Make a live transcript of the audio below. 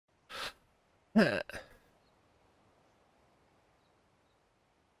Huh.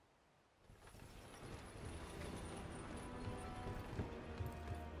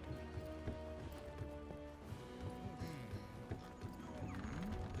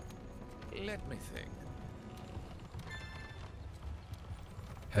 Let me think.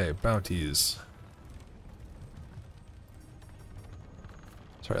 Hey, bounties.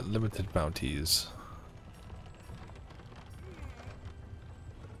 Sorry, limited bounties.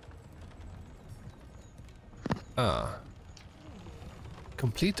 Ah.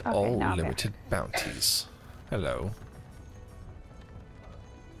 Complete Okay, all now I'm there. limited bounties. Hello.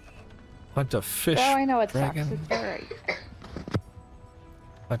 Hunt a fish So I know it sucks. dragon. It's alright.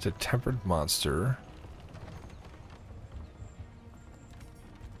 Hunt a tempered monster.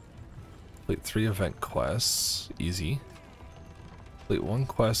 Complete 3 event quests. Easy. Complete 1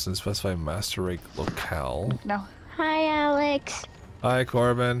 quest and specify master rank locale. No. Hi, Alex. Hi,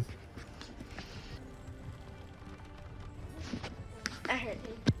 Corbin. I heard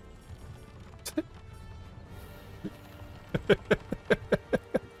you.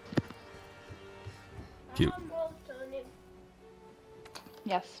 Cute.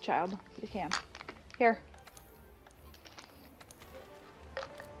 Yes, child. You can. Here.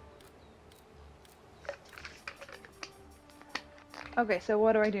 Okay, so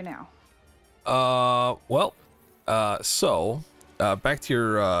what do I do now? Back to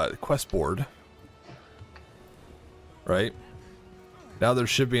your quest board. Right? Now there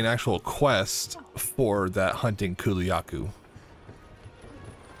should be an actual quest for that hunting Kuliaku.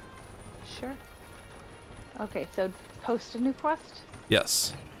 Sure. Okay, so post a new quest.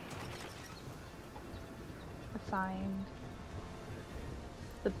 Yes. Assigned.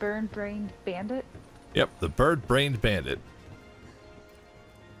 The Burn-Brained Bandit. Yep, the bird-brained bandit.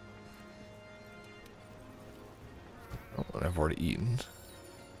 Oh, and I've already eaten.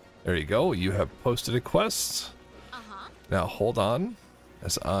 There you go. You have posted a quest. Now hold on,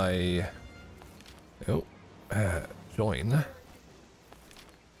 as I join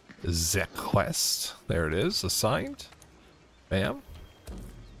the quest. There it is, assigned. Bam.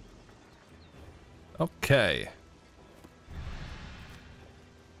 Okay.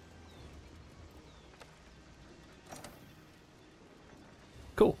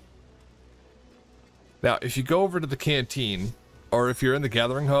 Cool. Now, if you go over to the canteen, or if you're in the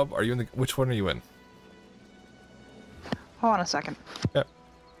gathering hub, are you in the, which one are you in? Hold on a second. Yep.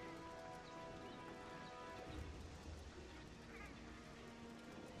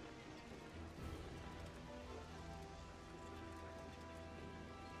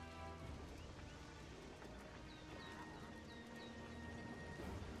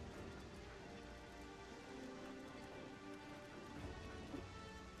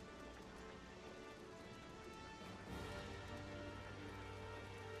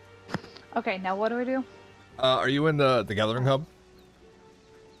 Okay, now what do I do? Are you in the gathering hub?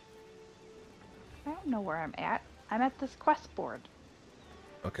 I don't know where I'm at. I'm at this quest board.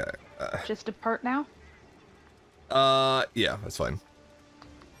 Okay. Just depart now? Yeah, that's fine.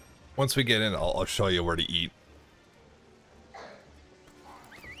 Once we get in, I'll show you where to eat.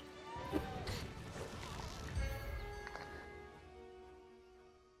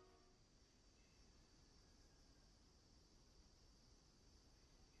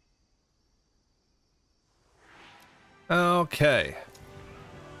 Okay.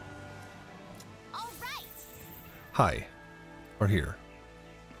 All right. Hi. We're here.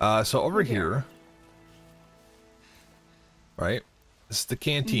 So over here, right? This is the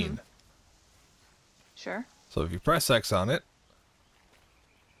canteen. Sure. So if you press X on it,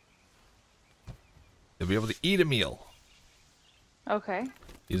 you'll be able to eat a meal Okay.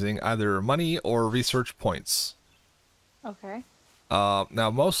 using either money or research points. Okay. Now,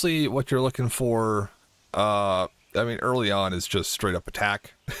 mostly what you're looking for, I mean, early on is just straight up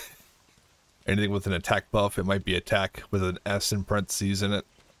attack. Anything with an attack buff, it might be attack with an S in parentheses in it.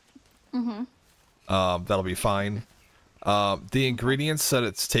 That'll be fine. The ingredients that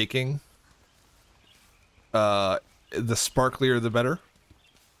it's taking, the sparklier the better.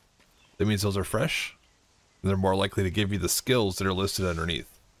 That means those are fresh. They're more likely to give you the skills that are listed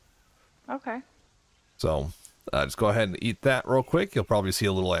underneath. Okay. So, just go ahead and eat that real quick. You'll probably see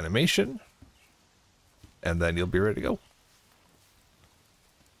a little animation. And then you'll be ready to go.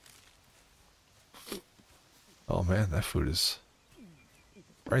 Oh man, that food is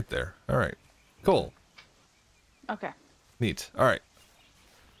right there. All right. Cool. Okay. Neat. All right.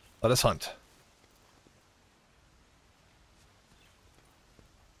 Let us hunt.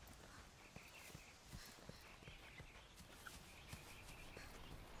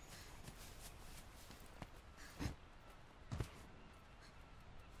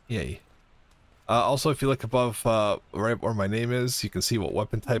 Yay. Also, if you look above right where my name is, you can see what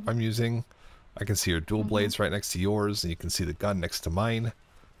weapon type I'm using. I can see your dual blades right next to yours, and you can see the gun next to mine.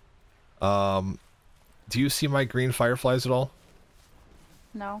 Do you see my green fireflies at all?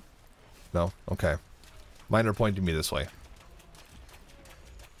 No. No? Okay. Mine are pointing me this way.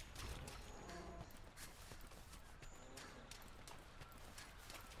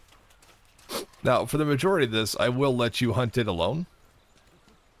 Now, for the majority of this, I will let you hunt it alone.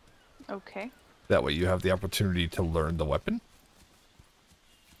 Okay. That way you have the opportunity to learn the weapon.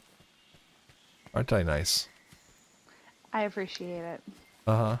 Aren't I nice? I appreciate it.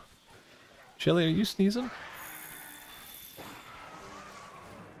 Uh-huh. Chili, are you sneezing?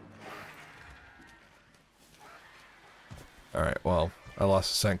 Alright, well, I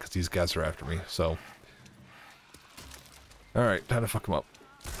lost a scent because these guys are after me, so... Alright, time to fuck them up.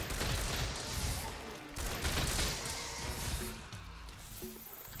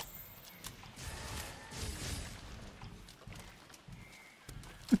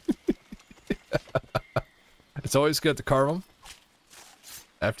 It's always good to carve them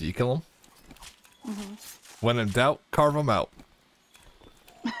after you kill them. When in doubt, carve them out.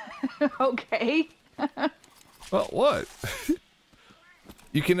 Okay. Well, what?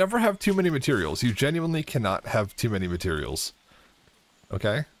 You can never have too many materials. You genuinely cannot have too many materials.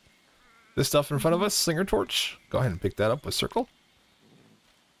 Okay? This stuff in front of us, slinger torch. Go ahead and pick that up with circle.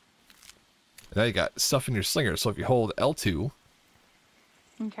 And now you got stuff in your slinger. So if you hold L2,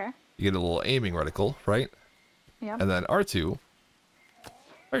 Okay. you get a little aiming reticle, right? Yeah. And then R2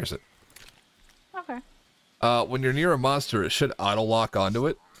 fires it. Okay. When you're near a monster, it should auto lock onto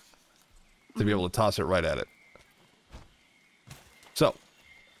it to be able to toss it right at it. So,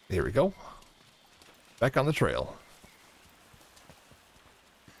 here we go. Back on the trail.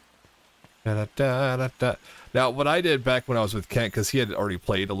 Da-da-da-da-da. Now, what I did back when I was with Kent, because he had already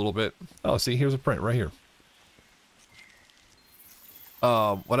played a little bit. Oh, see, here's a print right here.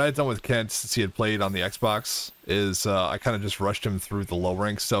 What I had done with Kent, since he had played on the Xbox, is I kind of just rushed him through the low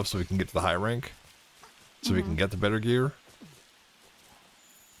rank stuff so we can get to the high rank. So we can get the better gear.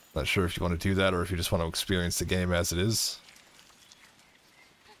 Not sure if you want to do that or if you just want to experience the game as it is.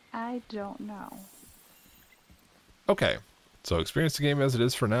 I don't know. Okay. So experience the game as it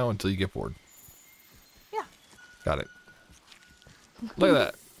is for now until you get bored. Yeah. Got it. Look at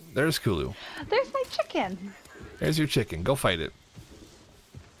that. There's Kulu. There's my chicken. There's your chicken. Go fight it.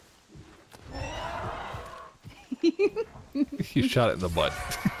 You shot it in the butt.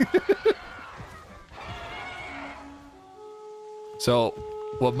 So,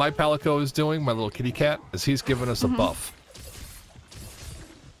 what my Palico is doing, my little kitty cat, is he's giving us a buff.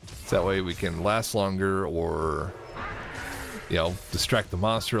 So that way we can last longer or, you know, distract the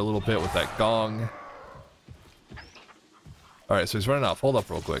monster a little bit with that gong. Alright, so he's running off. Hold up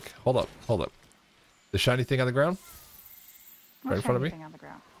real quick. Hold up. Hold up. The shiny thing on the ground? Right in front of me? On the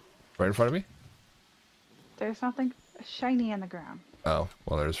ground. Right in front of me? There's nothing shiny on the ground. Oh,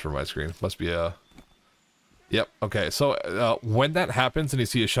 well, there's for my screen. Must be a... Yep, okay. So, when that happens and you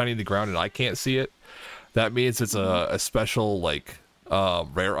see a shiny in the ground and I can't see it, that means it's a special, like,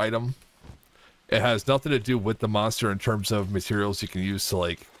 rare item. It has nothing to do with the monster in terms of materials you can use to,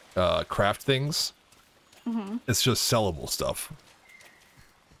 like, craft things. It's just sellable stuff.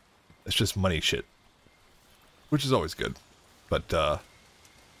 It's just money shit. Which is always good. But,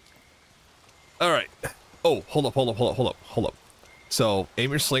 alright. Oh, hold up, hold up, hold up, hold up, hold up. So,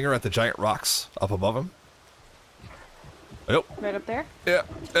 aim your slinger at the giant rocks up above him. Yep. Right up there? Yeah,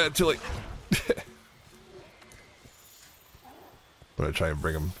 too late. I'm gonna try and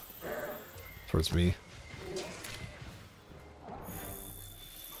bring him towards me.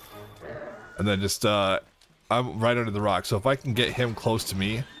 And then just, I'm right under the rock, so if I can get him close to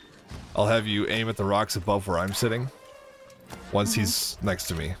me, I'll have you aim at the rocks above where I'm sitting. Once he's next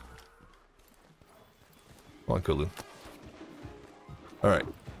to me. Come on, Kulu. Alright.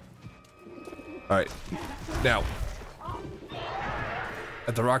 Alright. Now.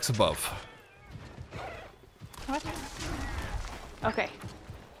 At the rocks above. What? Okay.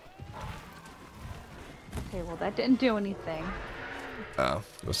 Okay, well that didn't do anything. Oh,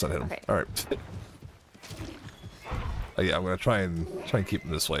 let's not hit him. Okay. Alright. Yeah, I'm gonna try and keep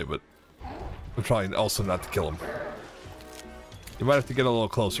him this way, but I'm trying also not to kill him. You might have to get a little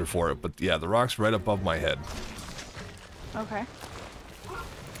closer for it, but yeah, the rock's right above my head. Okay.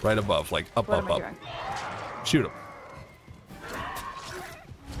 Right above, like up, What up, am I up. doing? Shoot him.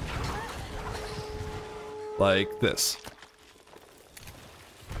 Like this.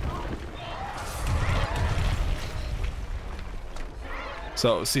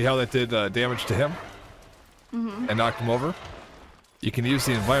 So, see how that did damage to him? And knocked him over? you can use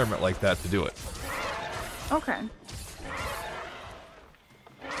the environment like that to do it. Okay.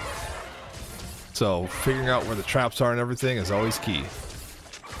 So figuring out where the traps are and everything is always key.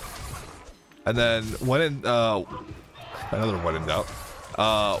 And then when in another when in doubt,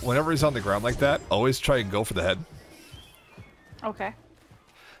 whenever he's on the ground like that, always try and go for the head. Okay.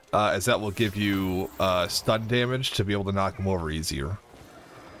 As that will give you stun damage to be able to knock him over easier.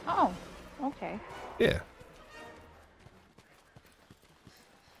 Oh, okay. Yeah.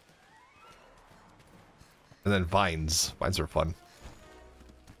 And then vines. Vines are fun.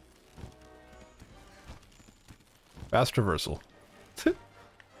 Fast traversal.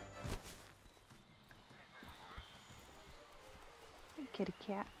 Kitty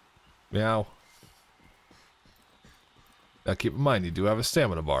cat. Meow. Now keep in mind, you do have a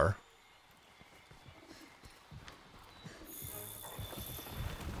stamina bar.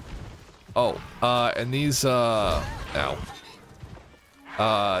 Oh, and these, ow.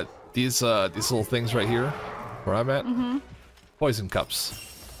 These little things right here, where I'm at, poison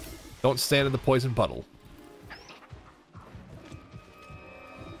cups. Don't stand in the poison puddle.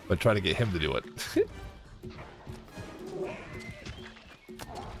 But try to get him to do it.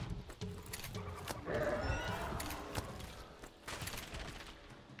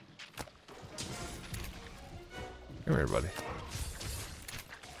 Come here, buddy.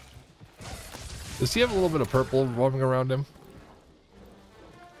 Does he have a little bit of purple roaming around him?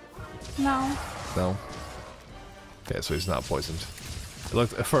 No. No? Okay, so he's not poisoned. It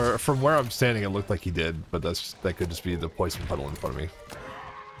looked, from where I'm standing, it looked like he did, but that could just be the poison puddle in front of me.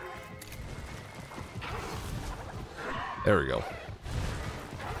 There we go.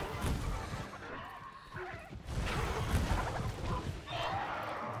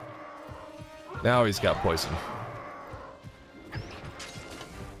 Now he's got poison.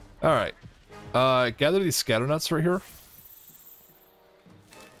 Alright. Gather these scatter nuts right here.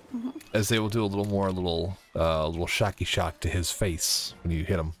 As they will do a little more, little shocky shock to his face when you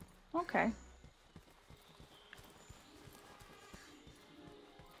hit him. Okay.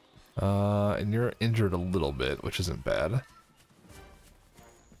 And you're injured a little bit, which isn't bad.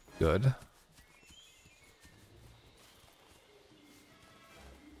 Good.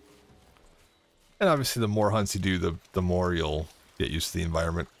 And obviously the more hunts you do, the more you'll get used to the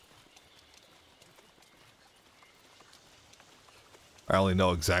environment. I only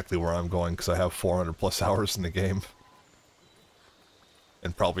know exactly where I'm going because I have 400 plus hours in the game.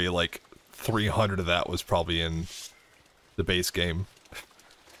 And probably like 300 of that was probably in the base game.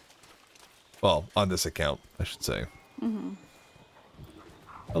 Well, on this account, I should say.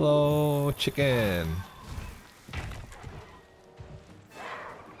 Hello, chicken.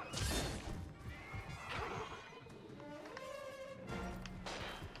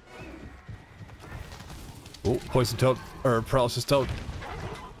 Oh, poison toad, or paralysis toad.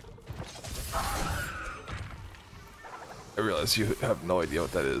 I realize you have no idea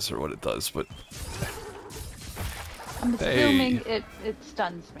what that is or what it does, but... I'm assuming it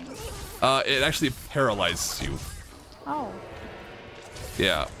stuns me. It actually paralyzes you. Oh.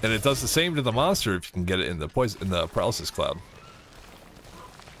 Yeah, and it does the same to the monster if you can get it in the paralysis cloud.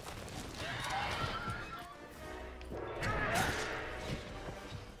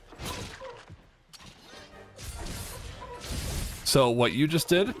 So what you just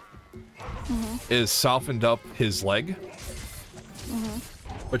did is softened up his leg,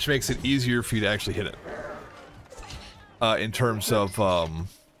 which makes it easier for you to actually hit it. In terms of,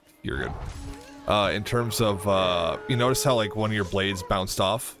 you're good. In terms of, you notice how like one of your blades bounced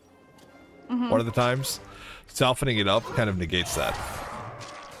off one of the times? Softening it up kind of negates that.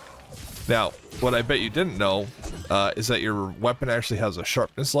 Now, what I bet you didn't know is that your weapon actually has a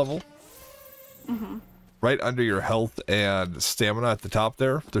sharpness level. Right under your health and stamina at the top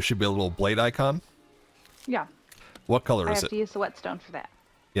there should be a little blade icon. Yeah. What color is I it? have to use the whetstone for that.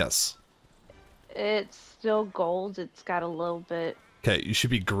 Yes. It's still gold. It's got a little bit... Okay, you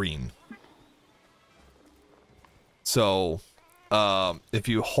should be green. So, if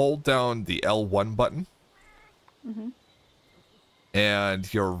you hold down the L1 button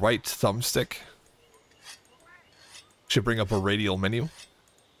and your right thumbstick should bring up a radial menu.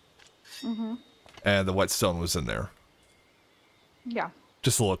 And the whetstone was in there. Yeah.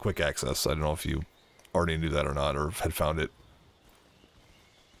 Just a little quick access. I don't know if you already knew that or not, or had found it.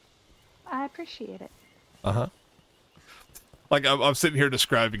 I appreciate it. Uh-huh. Like, I'm sitting here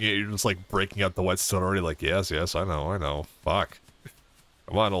describing it, you're just, like, breaking out the whetstone already, like, yes, I know. Fuck.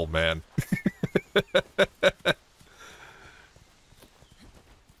 Come on, old man.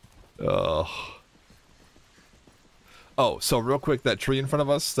 Oh, so real quick, that tree in front of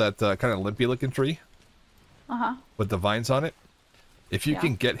us, that kind of limpy-looking tree with the vines on it, If you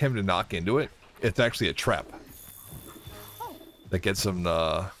can get him to knock into it, it's actually a trap that gets him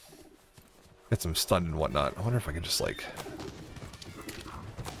stunned and whatnot. I wonder if I can just like.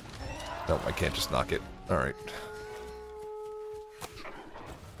 No, I can't just knock it. All right.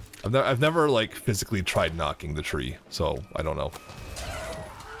 I've never like physically tried knocking the tree, so I don't know.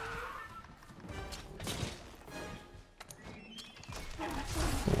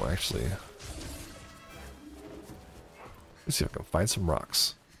 Oh, actually, let's see if I can find some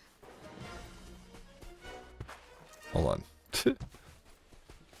rocks. Hold on. I'm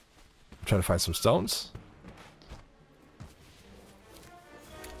trying to find some stones.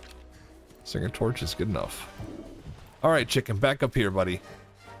 Second torch is good enough. All right, chicken, back up here, buddy.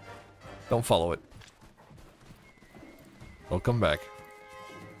 Don't follow it. We'll come back.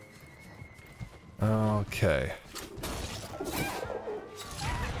 Okay.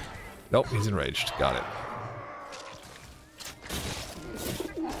 Nope, he's enraged. Got it.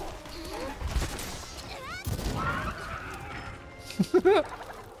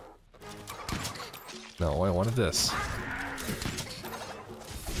 No, I wanted this.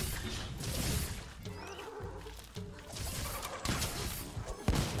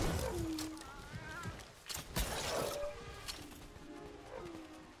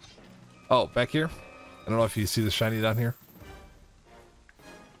 Oh, back here? I don't know if you see the shiny down here.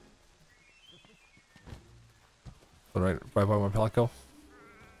 Right by my palico?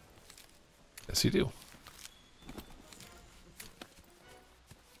 Yes, you do.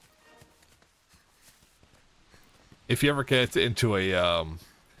 If you ever get into a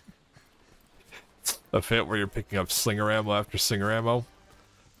fit where you're picking up slinger ammo after slinger ammo,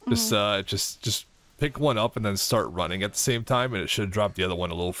 just pick one up and then start running at the same time, and it should drop the other one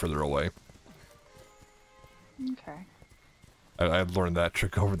a little further away. Okay. I've learned that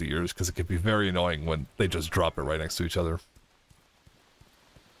trick over the years because it can be very annoying when they just drop it right next to each other.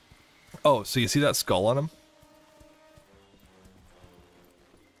 Oh, so you see that skull on him?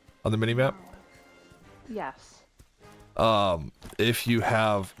 On the minimap? Yes. If you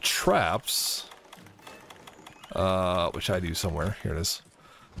have traps, which I do somewhere, here it is.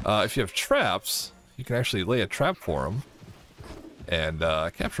 If you have traps, you can actually lay a trap for him and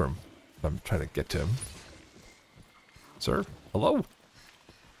capture him. I'm trying to get to him. Sir, hello?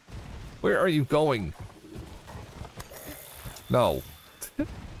 Where are you going? No.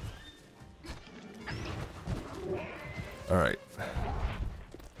 Alright.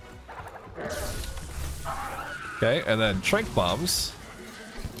 Okay, and then trank bombs.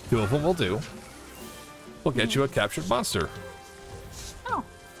 2 of them will do. We'll get you a captured monster. Oh.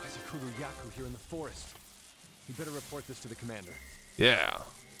 Yaku here in the forest. You better report this to the commander. Yeah.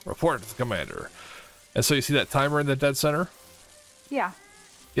 Report to the commander. And so you see that timer in the dead center? Yeah.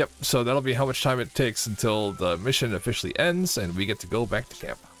 Yep, so that'll be how much time it takes until the mission officially ends and we get to go back to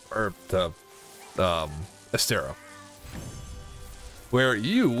camp. Or to, Astera. Where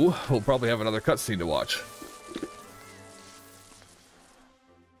you will probably have another cutscene to watch.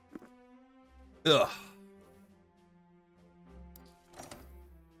 Ugh.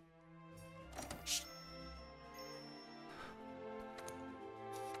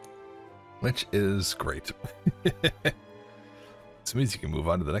 Which is great. This means you can move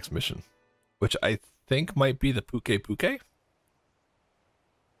on to the next mission, which I think might be the Puke Puke.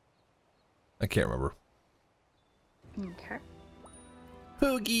 I can't remember. Okay.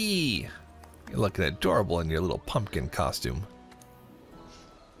 Poogie! You're looking adorable in your little pumpkin costume.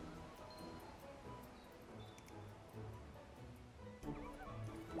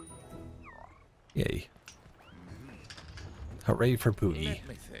 Yay. Hooray for Poogie.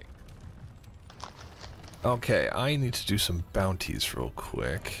 Okay, I need to do some bounties real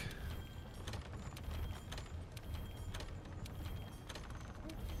quick.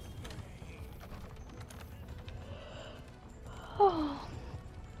 Oh.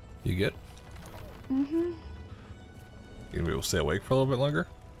 You good? Mm-hmm. You gonna be able to stay awake for a little bit longer?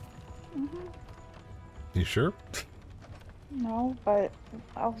 Mm-hmm. You sure? No, but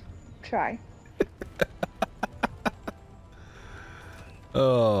I'll try.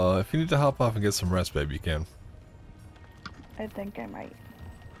 Oh, if you need to hop off and get some rest, babe, you can. I think I might.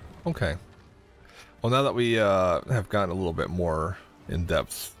 Okay. Well, now that we have gotten a little bit more in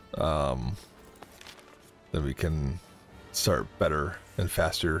depth, then we can start better and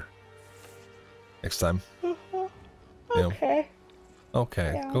faster next time. Okay.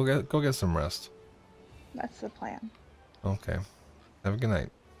 Okay. Yeah. Go get some rest. That's the plan. Okay. Have a good night.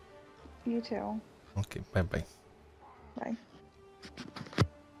 You too. Okay. Bye bye. Bye.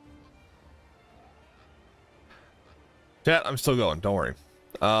 Chat, I'm still going. Don't worry.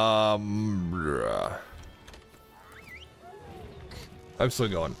 I'm still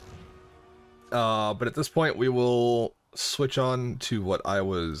going. But at this point, we will switch on to what I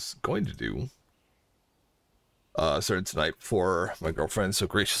was going to do. Started tonight before my girlfriend so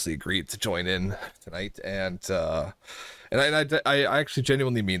graciously agreed to join in tonight, and I actually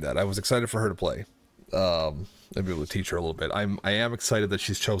genuinely mean that. I was excited for her to play, and be able to teach her a little bit. I am excited that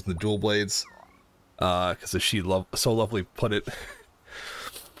she's chosen the dual blades, because as she so lovely put it,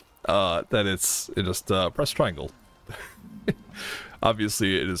 that it just press triangle.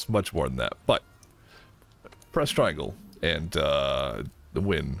 Obviously, it is much more than that, but press triangle and the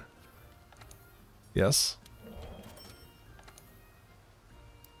win. Yes.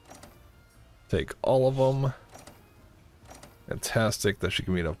 Take all of them. Fantastic. That should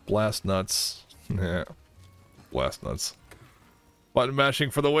give me enough blast nuts. Yeah. Blast nuts. Button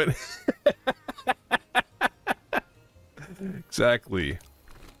mashing for the win. Exactly.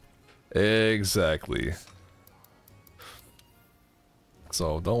 Exactly.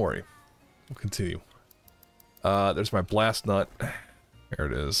 So don't worry. We'll continue. There's my blast nut. There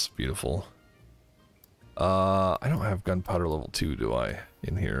it is. Beautiful. I don't have gunpowder level 2, do I?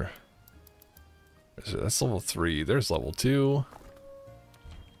 In here. That's level 3. There's level 2.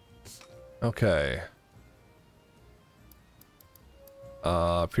 Okay.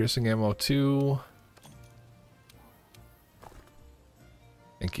 Piercing ammo 2.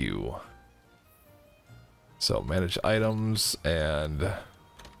 Thank you. So manage items and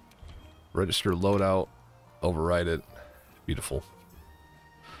register loadout. Override it. Beautiful.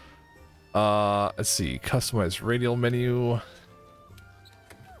 Let's see. Customize radial menu.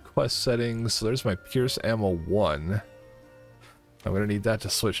 Quest settings. So there's my Pierce ammo 1. I'm gonna need that to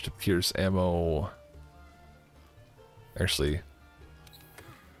switch to Pierce ammo. Actually.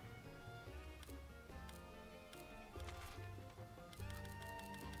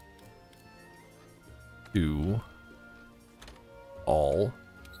 2. All.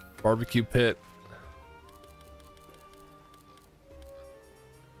 Barbecue pit.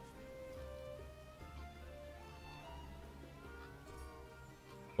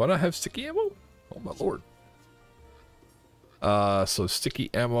 Why not have sticky ammo? Oh my lord. So sticky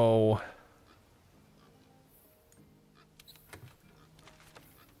ammo.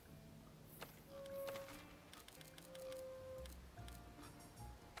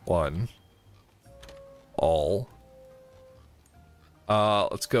 One. All.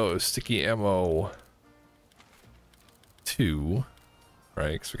 Let's go sticky ammo 2.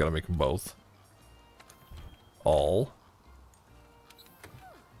 Right, because we gotta make them both. All.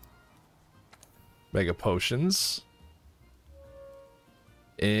 Mega potions.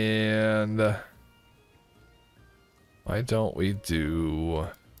 And why don't we do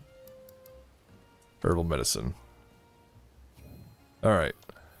herbal medicine? Alright.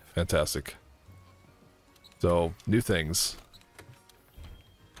 Fantastic. So, new things.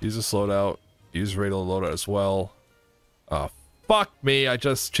 Use a loadout. Use radial loadout as well. Fuck me. I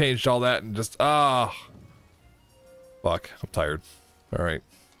just changed all that and just... Fuck. I'm tired. Alright.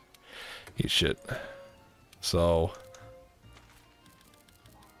 Eat shit. So...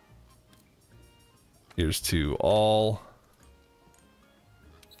 Here's to all.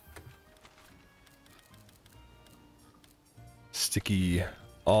 Sticky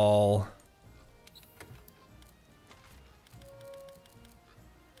all.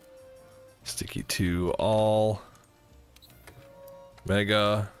 Sticky to all.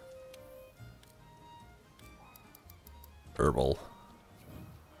 Mega. Herbal.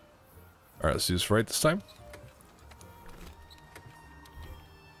 Alright, let's do this right this time.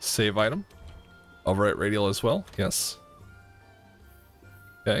 Save item. Overwrite radial as well. Yes.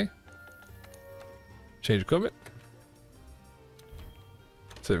 Okay. Change equipment.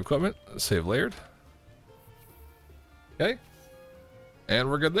 Save equipment. Save layered. Okay. And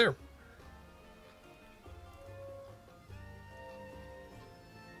we're good there.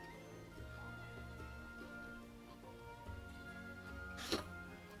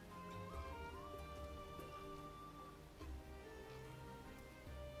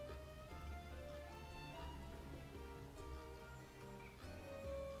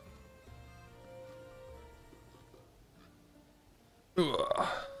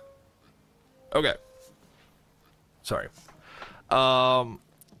 Okay. Sorry.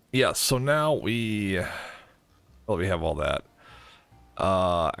 Yeah, so now we have all that.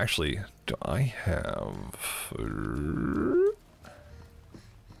 Actually, do I have...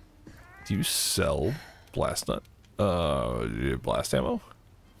 Do you sell blast nut? Blast ammo?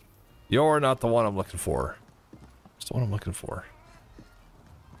 You're not the one I'm looking for. What's the one I'm looking for?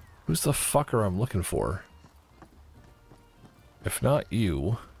 Who's the fucker I'm looking for? If not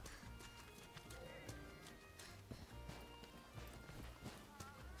you...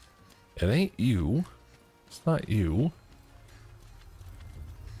 It ain't you. It's not you.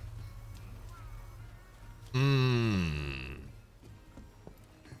 Hmm.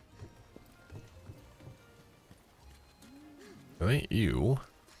 It ain't you.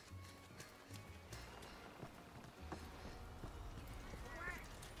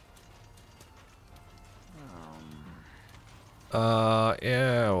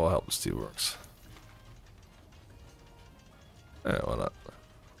 Yeah, we'll help the Steelworks. Yeah, why not?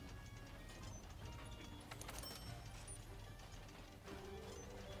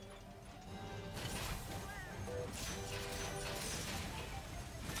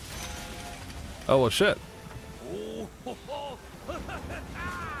 Oh, well, shit.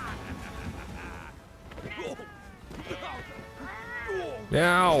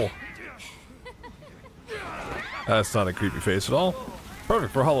 Meow. That's not a creepy face at all.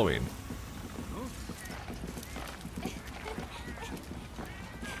 Perfect for Halloween.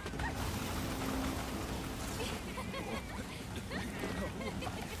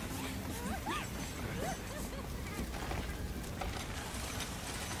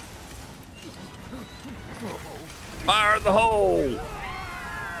 Fire in the hole!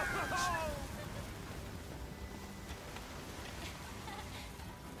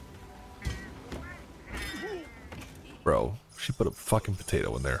 Bro, she put a fucking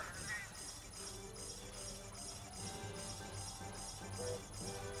potato in there.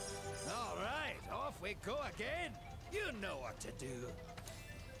 All right, off we go again. You know what to do.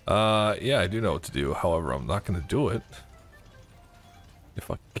 Yeah, I do know what to do. However, I'm not gonna do it. You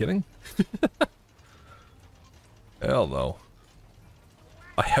fucking kidding? Hell no.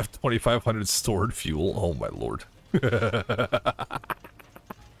 I have 2,500 stored fuel. Oh my lord.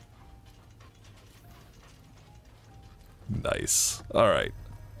 Nice. Alright.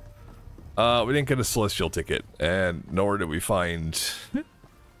 We didn't get a celestial ticket, and nor did we find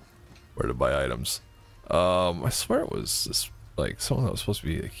where to buy items. I swear it was this, like, something that was supposed to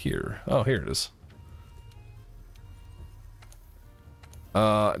be here. Oh, here it is.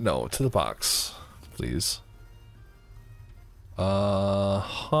 No, to the box, please.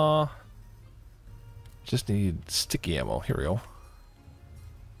 Just need sticky ammo. Here we go.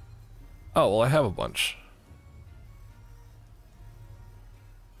 Oh, well, I have a bunch.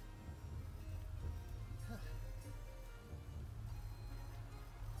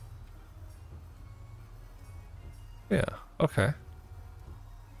 Yeah, okay.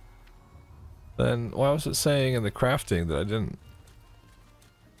 Then why was it saying in the crafting that I didn't?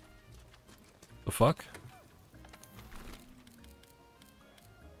 The fuck?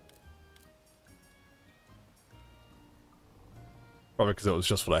 Probably because it was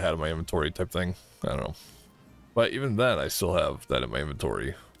just what I had in my inventory type thing. I don't know. But even then, I still have that in my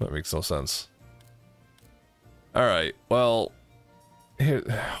inventory. That makes no sense. Alright, well... Here,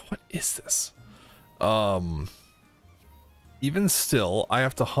 what is this? Even still, I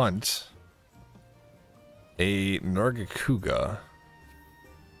have to hunt a Nargacuga.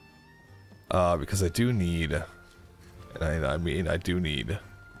 Because I do need... And I mean, I do need...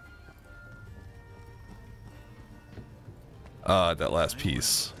 that last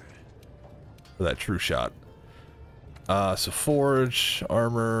piece. For that true shot. So forge,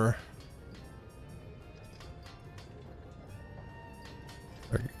 armor...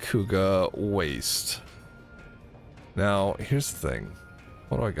 Nargacuga, waste. Now, here's the thing.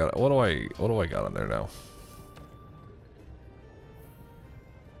 What do I got? What do I got on there now?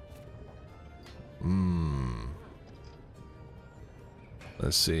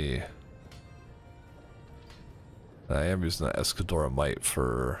 Let's see. I am using the Escadora Mite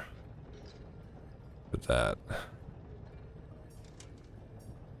for that.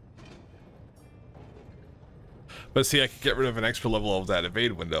 But see, I could get rid of an extra level of that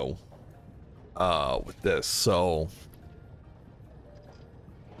evade window with this, so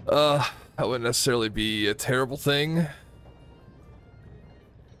that wouldn't necessarily be a terrible thing.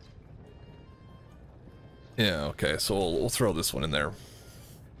 Yeah, okay, so we'll throw this one in there.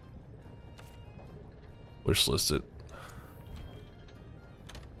 Wish list it.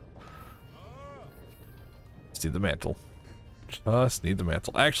 Just need the mantle. Just need the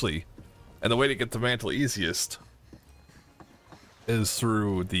mantle. Actually, and the way to get the mantle easiest is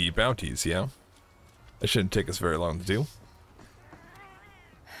through the bounties, yeah? It shouldn't take us very long to do.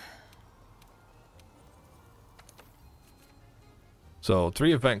 So,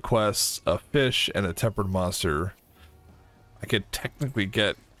 3 event quests, a fish, and a tempered monster. I could technically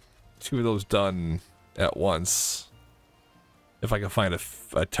get 2 of those done at once if I can find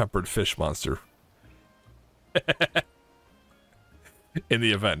a tempered fish monster in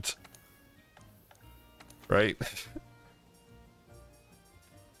the event. Right?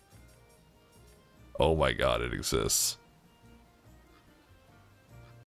 Oh my god, it exists.